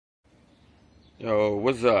Yo,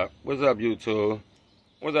 what's up? What's up, YouTube?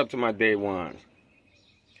 What's up to my day ones?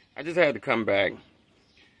 I just had to come back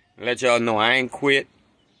and let y'all know I ain't quit.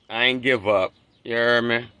 I ain't give up. You heard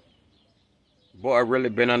me? Boy, I really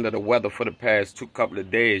been under the weather for the past couple of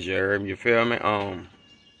days, you heard me? You feel me? I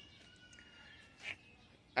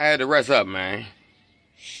had to rest up, man.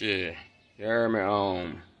 Shit. You heard me?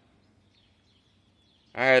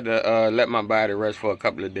 I had to let my body rest for a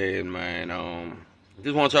couple of days, man.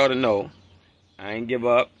 Just want y'all to know I ain't give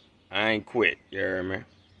up. I ain't quit. You heard me?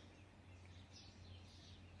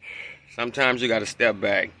 Sometimes you gotta step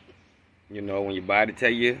back. You know, when your body tell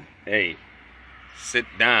you, hey, sit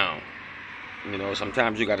down. You know,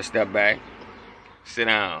 sometimes you gotta step back, sit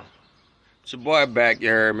down. It's your boy back, you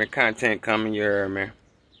heard me? Content coming, you heard me?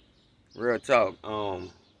 Real talk.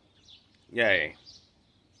 Yeah.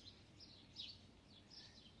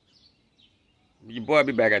 Your boy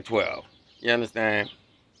be back at 12. You understand?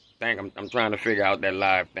 I'm trying to figure out that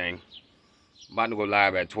live thing. About to go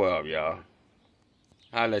live at 12, y'all.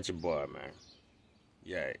 Holla at your boy, man.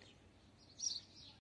 Yeah.